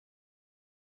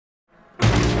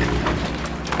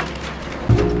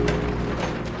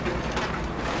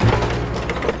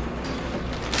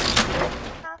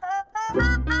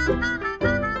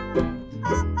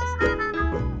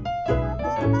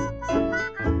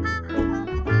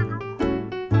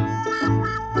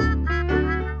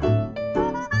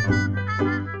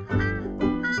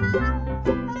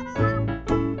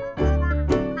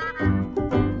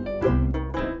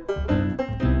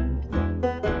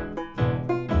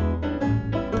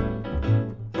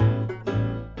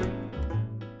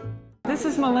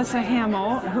Melissa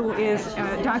Hamill, who is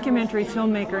a documentary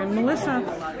filmmaker. And Melissa,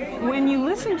 when you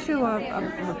listen to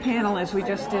a panel, as we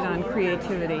just did on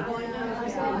creativity,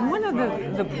 one of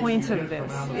the points of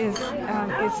this is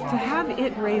to have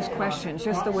it raise questions,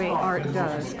 just the way art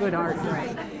does, good art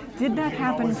does. Did that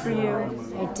happen for you?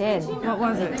 It did. What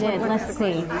was it? It did. Let's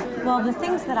see. Well, the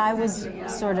things that I was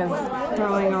sort of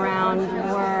throwing around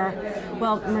were,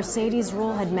 well, Mercedes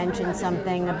Ruehl had mentioned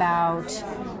something about,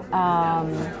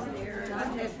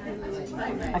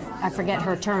 I forget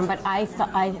her term, but I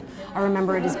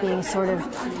remember it as being sort of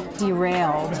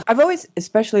derailed. I've always,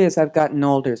 especially as I've gotten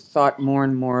older, thought more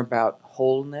and more about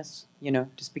wholeness,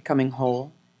 just becoming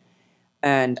whole.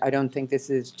 And I don't think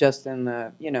this is just in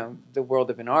the, the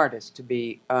world of an artist to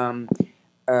be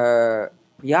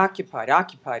occupied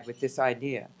with this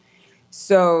idea.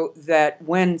 So that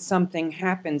when something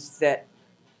happens that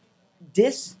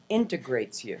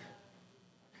disintegrates you,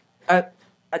 a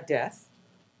death,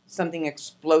 something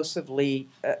explosively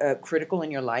critical in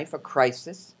your life, a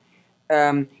crisis,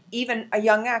 even a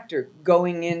young actor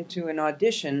going into an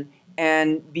audition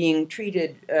and being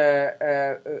treated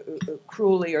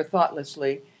cruelly or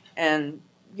thoughtlessly and,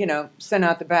 sent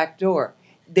out the back door.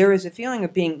 There is a feeling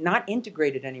of being not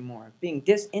integrated anymore, being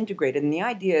disintegrated. And the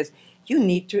idea is you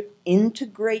need to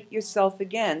integrate yourself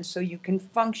again so you can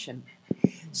function.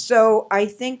 So I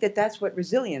think that that's what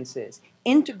resilience is,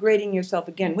 integrating yourself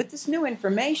again. With this new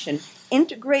information,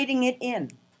 integrating it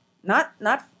in, not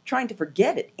trying to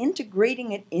forget it,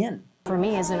 integrating it in. For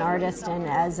me as an artist and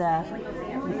as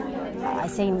I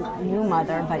say new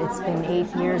mother, but it's been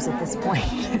 8 years at this point,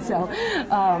 so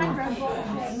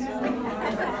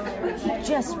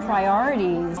just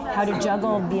priorities, how to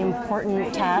juggle the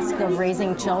important task of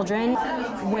raising children.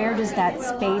 Where does that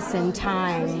space and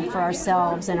time for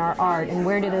ourselves and our art, and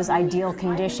where do those ideal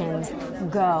conditions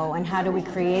go, and how do we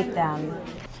create them?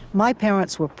 My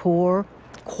parents were poor,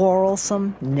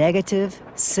 quarrelsome, negative,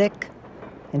 sick,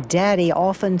 and Daddy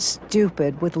often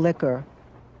stupid with liquor.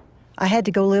 I had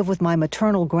to go live with my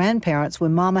maternal grandparents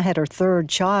when Mama had her third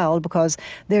child because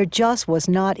there just was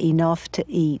not enough to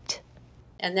eat.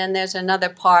 And then there's another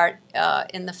part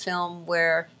in the film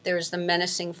where there's the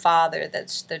menacing father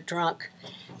that's the drunk,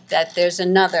 that there's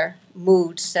another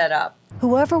mood set up.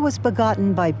 Whoever was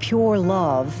begotten by pure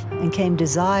love and came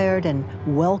desired and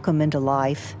welcome into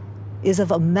life is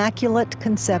of immaculate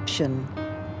conception.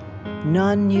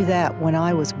 None knew that when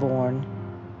I was born.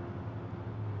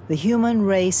 The human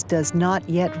race does not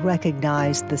yet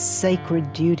recognize the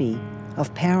sacred duty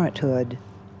of parenthood.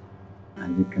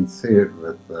 And you can see it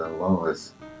with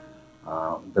Lois,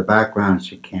 the background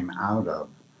she came out of,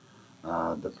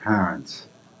 the parents,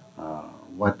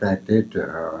 what that did to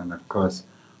her. And of course,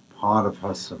 part of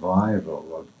her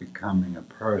survival of becoming a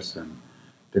person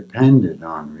depended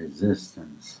on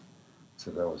resistance to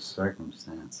those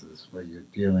circumstances where you're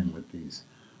dealing with these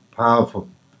powerful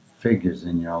figures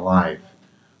in your life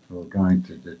who are going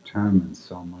to determine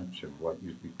so much of what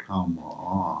you become or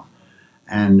are.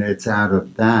 And it's out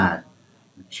of that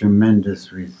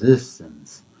tremendous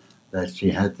resistance that she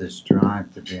had this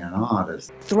drive to be an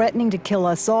artist. Threatening to kill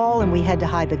us all, and we had to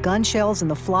hide the gun shells in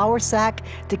the flour sack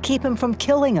to keep him from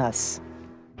killing us.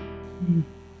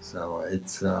 So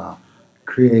it's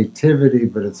creativity,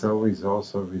 but it's always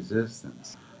also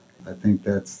resistance. I think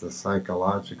that's the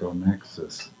psychological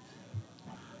nexus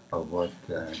of what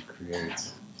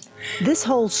creates. This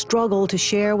whole struggle to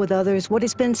share with others what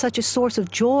has been such a source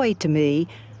of joy to me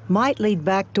might lead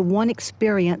back to one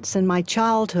experience in my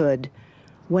childhood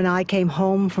when I came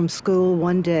home from school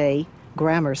one day,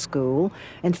 grammar school,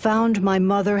 and found my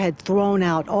mother had thrown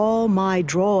out all my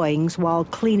drawings while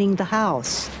cleaning the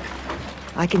house.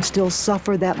 I can still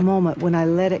suffer that moment when I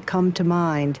let it come to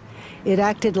mind. It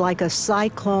acted like a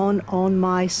cyclone on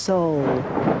my soul.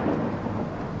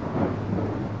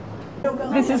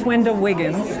 This is Wendell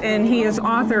Wiggins, and he is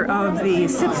author of the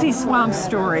Sipsey Swamp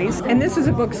Stories, and this is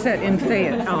a book set in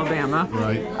Fayette, Alabama.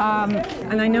 Right.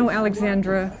 And I know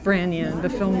Alexandra Branyon, the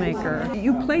filmmaker.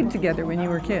 You played together when you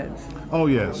were kids. Oh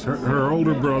yes, her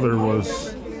older brother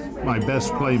was my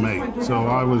best playmate, so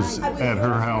I was at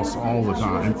her house all the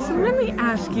time. So let me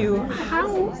ask you how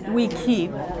we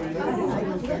keep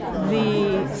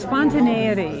the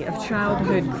spontaneity of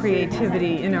childhood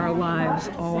creativity in our lives,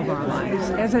 all of our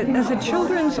lives. As a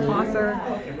children's author,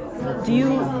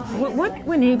 what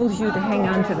enables you to hang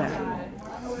on to that?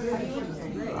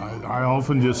 I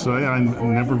often just say I've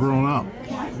never grown up.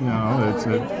 You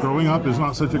know, growing up is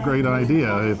not such a great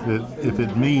idea if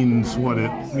it means what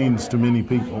it means to many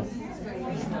people.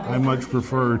 I much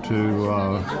prefer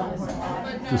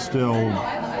to still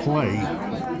play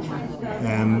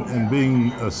And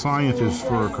being a scientist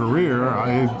for a career,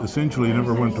 I essentially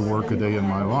never went to work a day in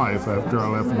my life after I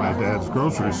left my dad's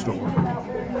grocery store.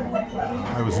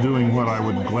 I was doing what I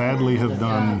would gladly have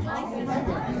done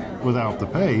without the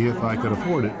pay if I could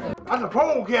afford it. That's a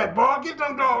polecat, boy. Get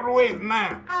them dogs away from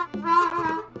now.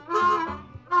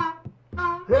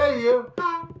 Hey, you.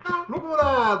 Look at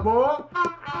that, boy.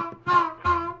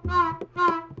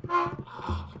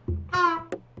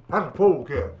 That's a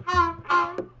polecat.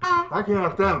 I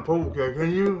can't stand a polecat,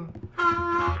 can you?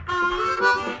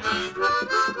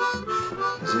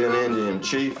 Is he an Indian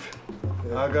chief?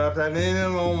 I got that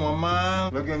Indian on my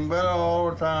mind, looking better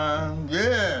all the time.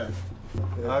 Yeah.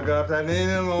 I got that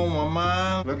Indian on my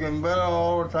mind, looking better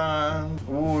all the time.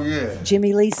 Oh, yeah.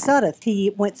 Jimmy Lee Sudduth,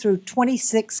 he went through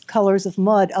 26 colors of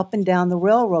mud up and down the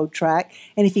railroad track,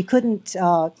 and if he couldn't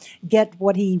get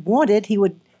what he wanted, he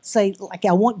would say, like,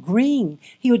 I want green.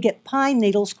 He would get pine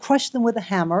needles, crush them with a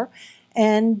hammer,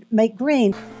 and make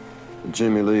green.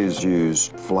 Jimmy Lee's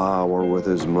used flour with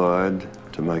his mud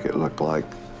to make it look like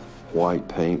white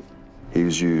paint.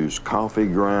 He's used coffee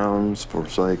grounds for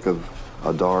sake of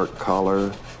a dark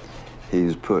color.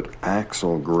 He's put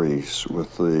axle grease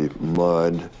with the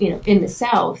mud. You know, in the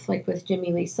South, like with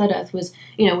Jimmy Lee Sudduth, was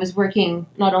working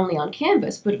not only on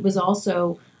canvas, but was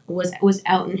also was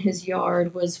out in his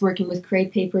yard, was working with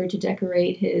crepe paper to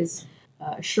decorate his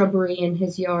shrubbery in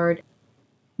his yard.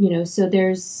 You know, so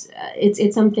there's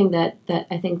it's something that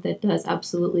I think that does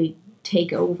absolutely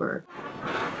take over.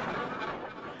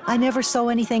 I never saw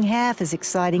anything half as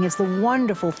exciting as the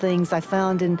wonderful things I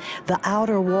found in the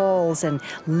outer walls and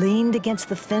leaned against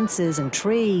the fences and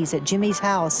trees at Jimmy's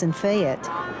house in Fayette.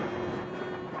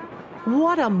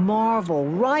 What a marvel,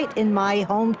 right in my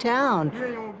hometown.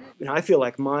 You know, I feel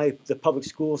like the public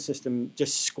school system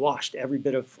just squashed every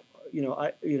bit of,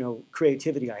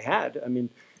 creativity I had. I mean,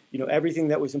 everything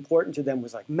that was important to them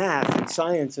was like math and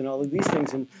science and all of these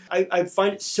things. And I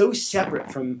find it so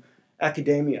separate from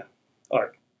academia,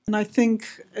 art. And I think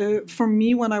for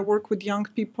me, when I work with young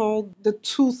people, the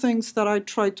two things that I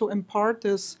try to impart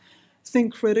is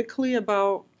think critically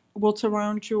about what's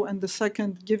around you, and the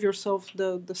second, give yourself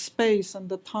the space and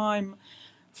the time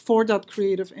for that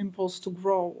creative impulse to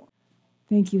grow.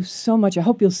 Thank you so much. I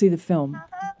hope you'll see the film.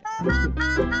 Thank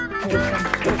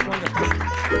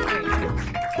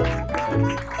you.